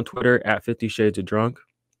 like I said, on Twitter at 50 Shades of Drunk.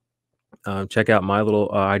 Check out my little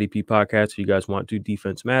IDP podcast if you guys want to.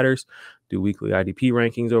 Defense Matters. Do weekly IDP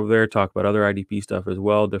rankings over there. Talk about other IDP stuff as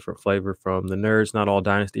well. Different flavor from the nerds. Not all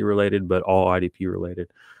Dynasty related, but all IDP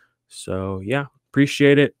related. So, yeah,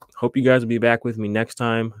 appreciate it. Hope you guys will be back with me next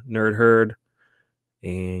time, Nerd Herd.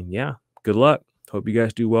 And, yeah, good luck. Hope you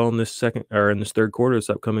guys do well in this third quarter, this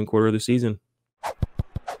upcoming quarter of the season.